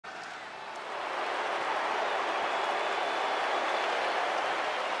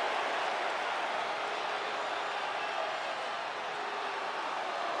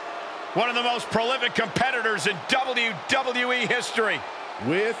One of the most prolific competitors in WWE history.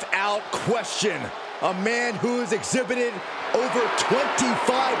 Without question, a man who has exhibited over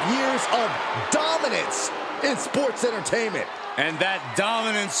 25 years of dominance in sports entertainment. And that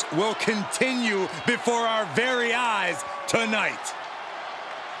dominance will continue before our very eyes tonight.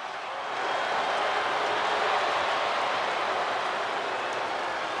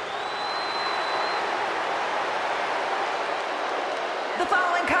 The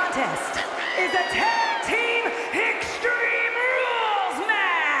following contest is a tag team Extreme Rules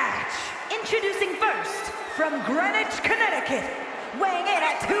match. Introducing first, from Greenwich, Connecticut, weighing in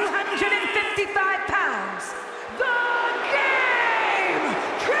at 255 pounds, the Game,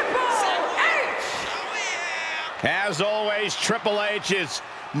 Triple H! As always, Triple H is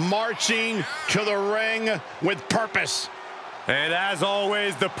marching to the ring with purpose. And as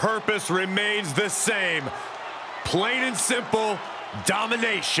always, the purpose remains the same. Plain and simple,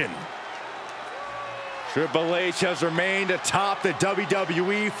 domination. Triple H has remained atop the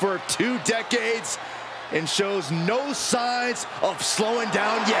WWE for 2 decades and shows no signs of slowing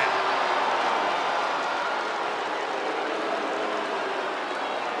down yet.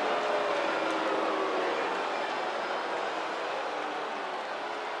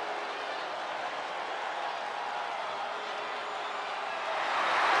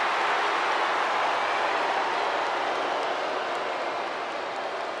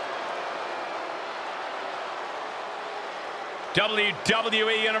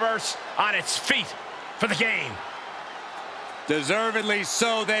 WWE Universe on its feet for the game. Deservedly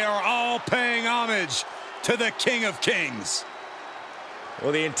so, they are all paying homage to the King of Kings.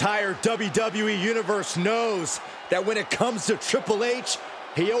 Well, the entire WWE Universe knows that when it comes to Triple H,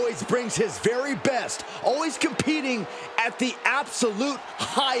 he always brings his very best, always competing at the absolute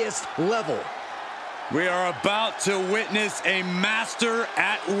highest level. We are about to witness a master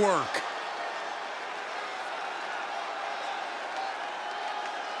at work.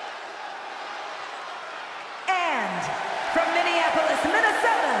 From Minneapolis,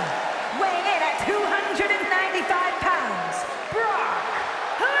 Minnesota, weighing in at 295 pounds, Brock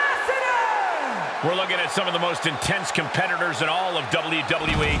Lesnar! We're looking at some of the most intense competitors in all of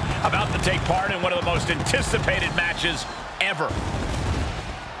WWE, about to take part in one of the most anticipated matches ever.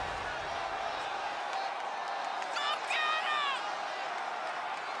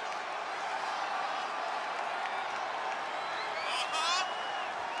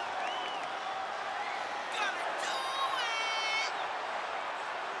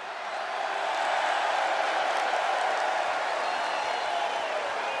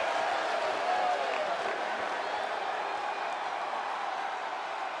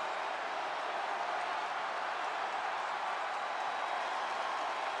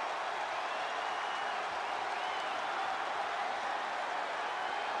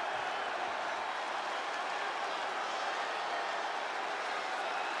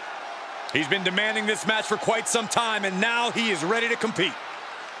 He's been demanding this match for quite some time, and now he is ready to compete.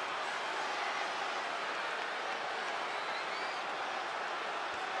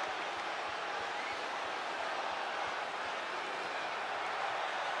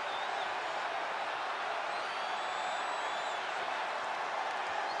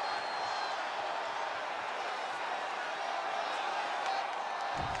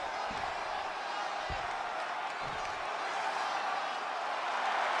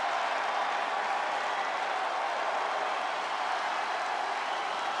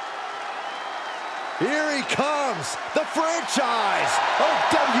 Here he comes, the franchise of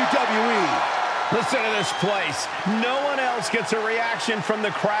WWE. Listen to this place. No one else gets a reaction from the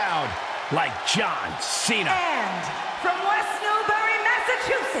crowd like John Cena. And from West Newbury,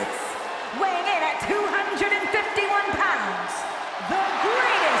 Massachusetts, weighing in at 251 pounds, the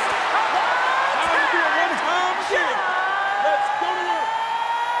greatest of all time, John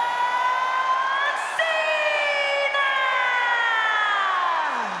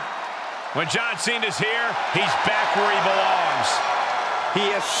When John Cena's here, he's back where he belongs. He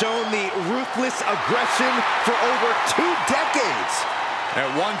has shown the ruthless aggression for over 2 decades. At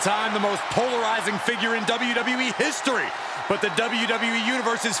one time, the most polarizing figure in WWE history. But the WWE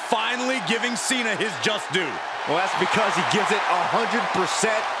Universe is finally giving Cena his just due. Well, that's because he gives it 100%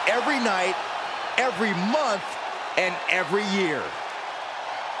 every night, every month, and every year.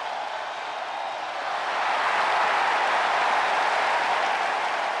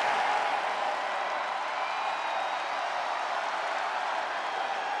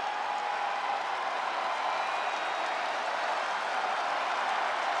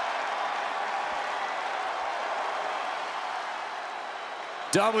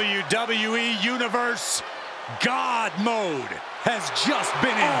 WWE Universe, God mode has just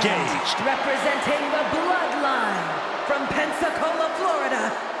been engaged. Representing the Bloodline from Pensacola,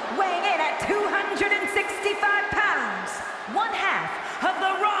 Florida, weighing in at 265 pounds, one half of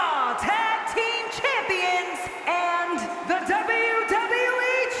the Raw Tag Team Champions and the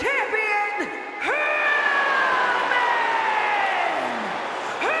WWE Champion,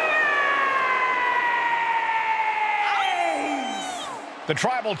 Reigns! The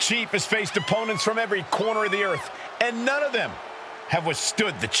Tribal Chief has faced opponents from every corner of the earth, and none of them have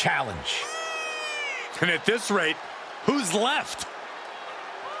withstood the challenge. And at this rate, who's left?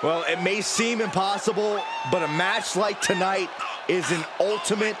 Well, it may seem impossible, but a match like tonight is an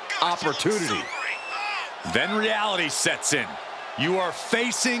ultimate opportunity. Then reality sets in. You are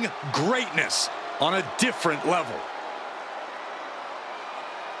facing greatness on a different level.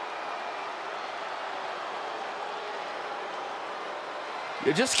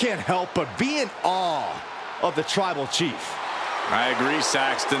 You just can't help but be in awe of the Tribal Chief. I agree,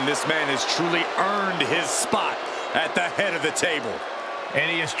 Saxton. This man has truly earned his spot at the head of the table. And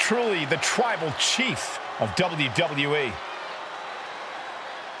he is truly the Tribal Chief of WWE.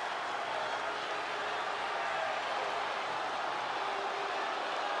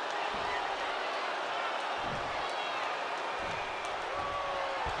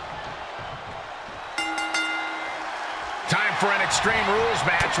 Time for an Extreme Rules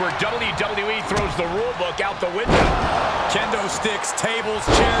match where WWE throws the rule book out the window. Kendo sticks, tables,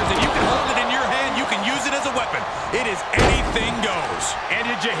 chairs, and you can hold it in your hand. You can use it as a weapon. It is anything goes. And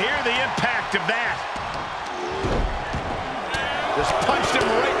did you hear the impact of that? Just punched him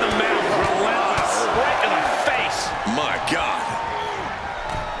right in the mouth. Relentless. Right in the face. My God.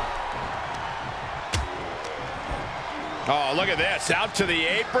 Oh, look at this. Out to the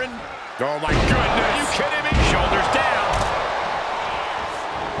apron. Oh, my goodness. Are you kidding me? Shoulders down.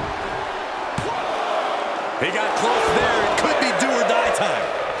 He got close there. It could be do or die time.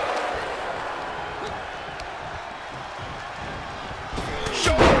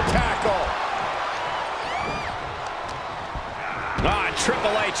 Shoulder tackle.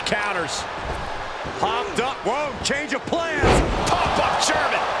 Triple H counters. Popped up. Whoa, change of plans. Pop-up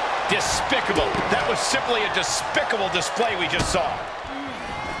German. Despicable. That was simply a despicable display we just saw.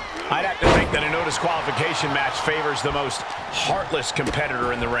 I'd have to think that a no disqualification match favors the most heartless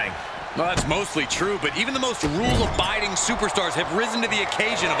competitor in the ring. Well, that's mostly true, but even the most rule-abiding superstars have risen to the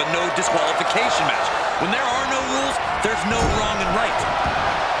occasion of a no disqualification match. When there are no rules, there's no wrong and right.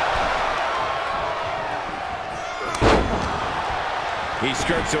 He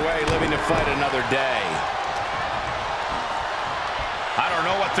skirts away, living to fight another day. I don't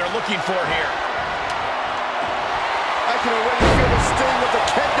know what they're looking for here. I can already feel the sting of the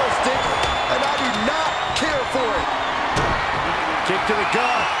kendo stick, and I do not care for it. Kick to the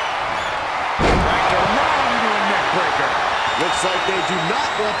gut. Right around into a neck breaker. Looks like they do not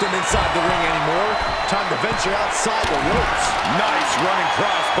want them inside the ring anymore. Time to venture outside the ropes. Nice running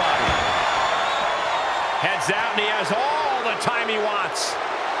crossbody. Heads out, and he has all the time he wants.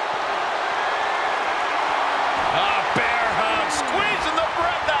 Bear hug, squeezing the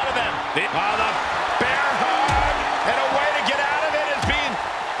breath out of him. The bear hug, and a way to get out of it is being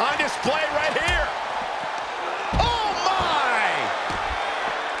on display right here. Oh, my!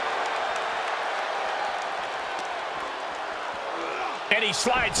 And he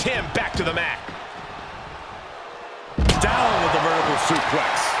slides him back to the mat. Down with the vertical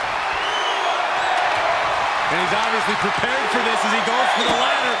suplex. And he's obviously prepared for this as he goes for the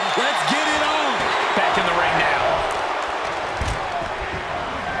ladder. Let's get it on. Back in the ring now.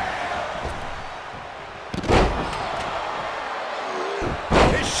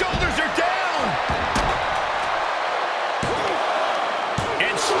 His shoulders are down.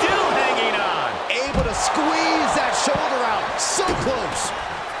 And still hanging on. Able to squeeze that shoulder out. So close.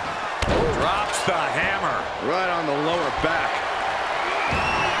 Drops the hammer. Right on the lower back.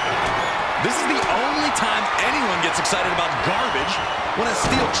 This is the only time anyone gets excited about garbage, when a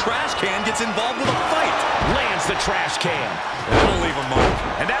steel trash can gets involved with a fight. Lands the trash can. That'll leave a mark.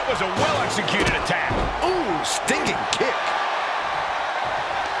 And that was a well-executed attack. Ooh, stinging kick.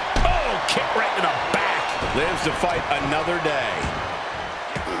 Oh, kick right to the back. Lives to fight another day.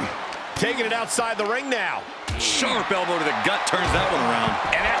 Taking it outside the ring now. Sharp elbow to the gut turns that one around.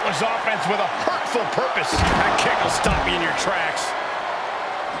 And that was offense with a hurtful purpose. That kick will stop you in your tracks.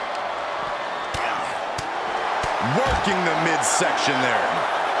 Working the midsection there.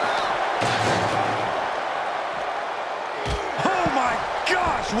 Oh my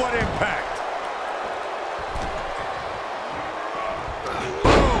gosh, what impact!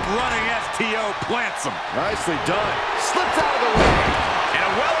 Boom, running STO plants him. Nicely done. Slipped out of the ring. And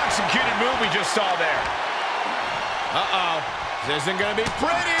a well-executed move we just saw there. Uh-oh. This isn't going to be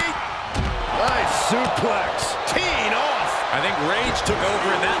pretty. Nice suplex. Teeing off. I think rage took over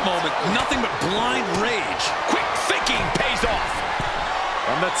in that moment. Nothing but blind rage. Quick thinking pays off.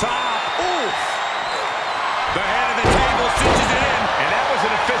 From the top. Oof. The head of the table cinches it in. And that was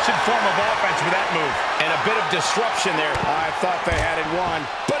an efficient form of offense for that move. And a bit of disruption there. I thought they had it won,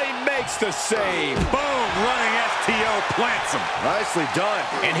 but he makes the save. Boom. Running STO plants him. Nicely done.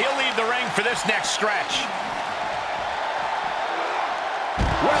 And he'll leave the ring for this next stretch.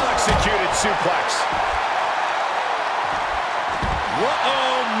 Well-executed suplex.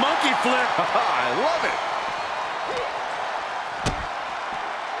 Whoa, monkey flip. I love it.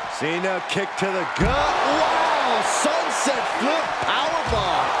 Cena kick to the gut. Wow, sunset flip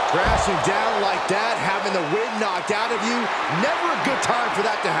powerbomb. Crashing down like that, having the wind knocked out of you. Never a good time for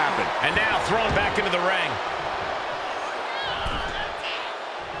that to happen. And now thrown back into the ring.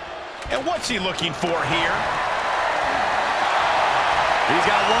 And what's he looking for here? He's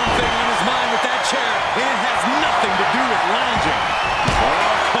got one thing on his mind with that chair, and it has nothing to do with lounging.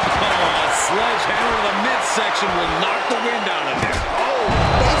 Oh, a sledgehammer to the midsection will knock the wind out of him. Oh,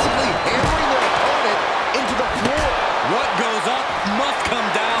 basically hammering their opponent into the floor. What goes up must come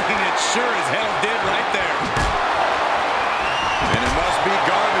down, and it sure as hell did right there. And it must be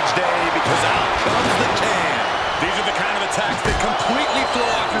garbage day, because out comes the can. These are the kind of attacks that completely throw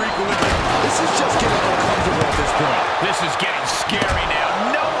off your equilibrium. This is just getting uncomfortable at this point. This is getting scary now.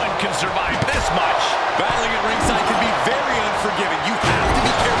 No one can survive this much. Battling at ringside can be very unforgiving. You have to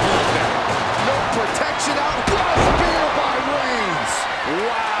be careful out there. No protection out. What a spear by Reigns.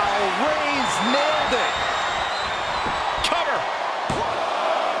 Wow, Reigns nailed it. Cover.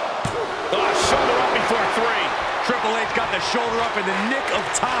 Shoulder up before 3. Triple H got the shoulder up in the nick of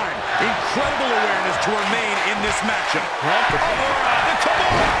time. Incredible awareness to remain in this matchup.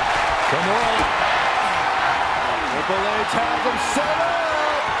 Come on. Triple H has him set up.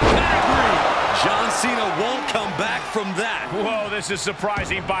 Pedigree. John Cena won't come back from that. Whoa, this is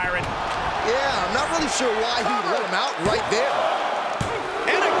surprising, Byron. Yeah, I'm not really sure why he would let him out right there.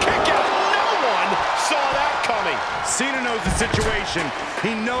 And a kick out. No one saw that coming. Cena knows the situation.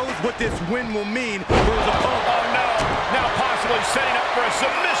 He knows what this win will mean for his opponent. Oh, no. Now possibly setting up for a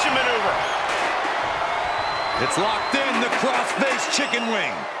submission maneuver. It's locked in, the cross-face chicken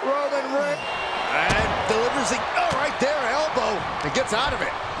wing. Roman Reigns. And delivers the, right there, elbow. And gets out of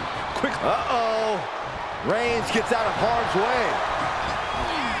it. Quick. Uh-oh. Reigns gets out of harm's way.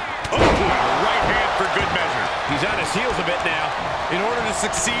 Oh, right hand for good measure. He's on his heels a bit now. In order to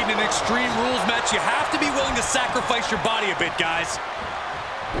succeed in an Extreme Rules match, you have to be willing to sacrifice your body a bit, guys.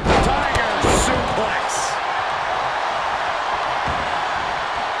 Tiger suplex.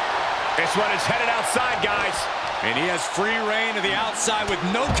 This one is headed outside, guys. And he has free reign to the outside with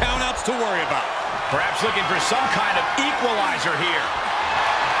no countouts to worry about. Perhaps looking for some kind of equalizer here.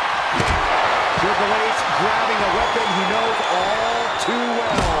 Triple H grabbing a weapon he knows all too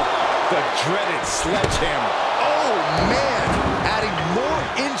well. The dreaded sledgehammer. Oh, man. Adding more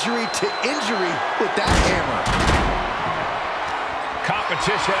injury to injury with that hammer.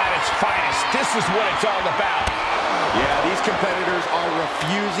 Competition at its finest. This is what it's all about. Yeah, these competitors are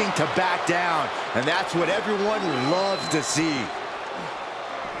refusing to back down, and that's what everyone loves to see.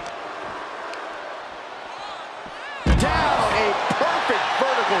 Down, a perfect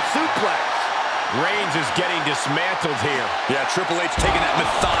vertical suplex. Reigns is getting dismantled here. Yeah, Triple H taking that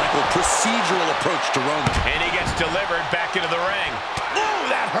methodical, procedural approach to Roman. And he gets delivered back into the ring. Ooh,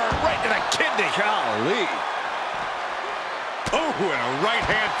 that hurt right to the kidney. Golly. Oh, and a right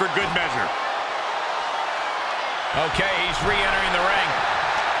hand for good measure. Okay, he's re-entering the ring.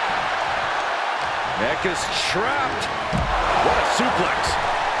 Neck is trapped. What a suplex.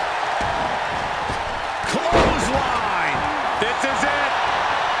 Clothesline. This is it.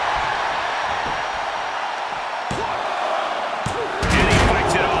 And he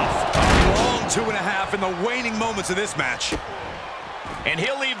fights it off. A long 2.5 in the waning moments of this match. And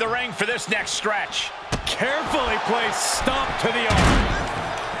he'll leave the ring for this next stretch. Carefully placed stomp to the arm.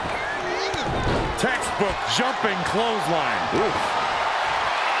 Textbook jumping clothesline. Oof.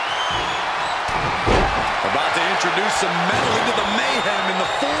 About to introduce some metal into the mayhem in the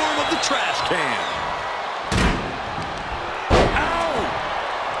form of the trash can. Ow!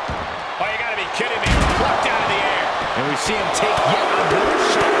 Oh, you gotta be kidding me. Plucked out of the air. And we see him take yet another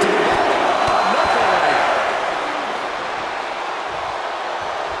shot to the body. Another right.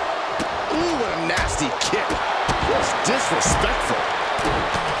 Ooh, what a nasty kick. Just disrespectful.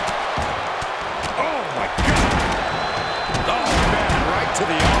 Oh, my God. Oh, man, right to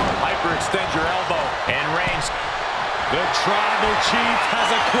the arm. Hyperextend your elbow. And Reigns. The Tribal Chief has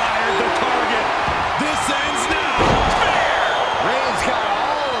acquired the target. This ends now. Reigns got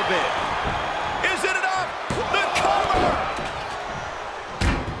all of it. Is it enough? The cover!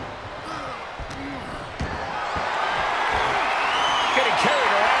 Getting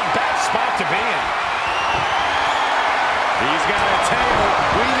carried around, bad spot to be in. He's got a table.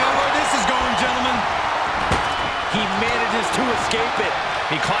 We know where this is going, gentlemen. He manages to escape it.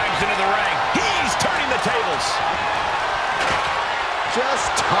 He climbs into the ring. He's turning the tables.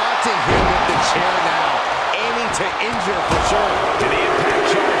 Just taunting him with the chair now, aiming to injure for sure. And the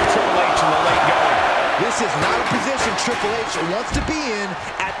impact charge Triple H in the late going. This is not a position Triple H wants to be in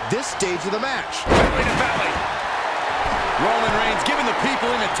at this stage of the match. Belly to belly. Roman Reigns giving the people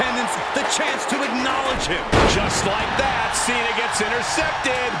in attendance the chance to acknowledge him. Just like that, Cena gets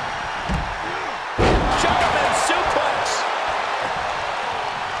intercepted. German suplex.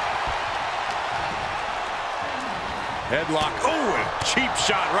 Headlock. Oh, a cheap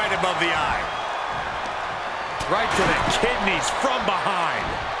shot right above the eye. Right to the kidneys from behind.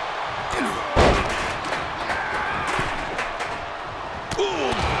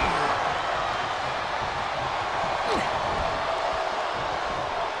 Ooh.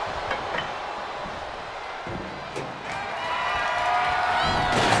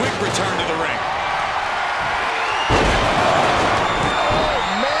 Quick return to the ring.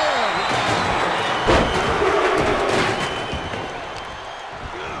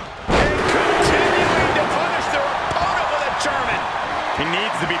 He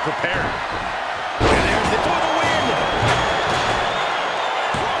needs to be prepared. And there's the for the win.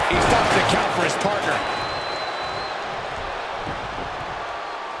 He stops the count for his partner.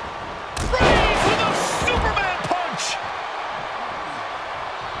 Reigns with a Superman punch.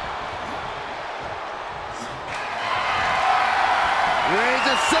 Reigns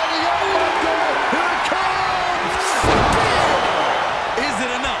is setting up. Here it comes. Is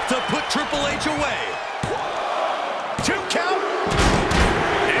it enough to put Triple H away? 2 count.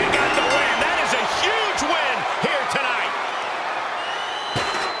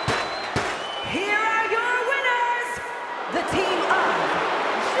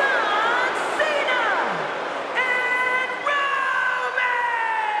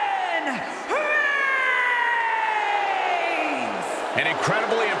 An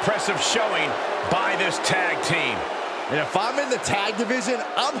incredibly impressive showing by this tag team. And if I'm in the tag division,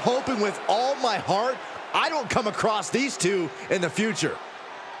 I'm hoping with all my heart I don't come across these two in the future.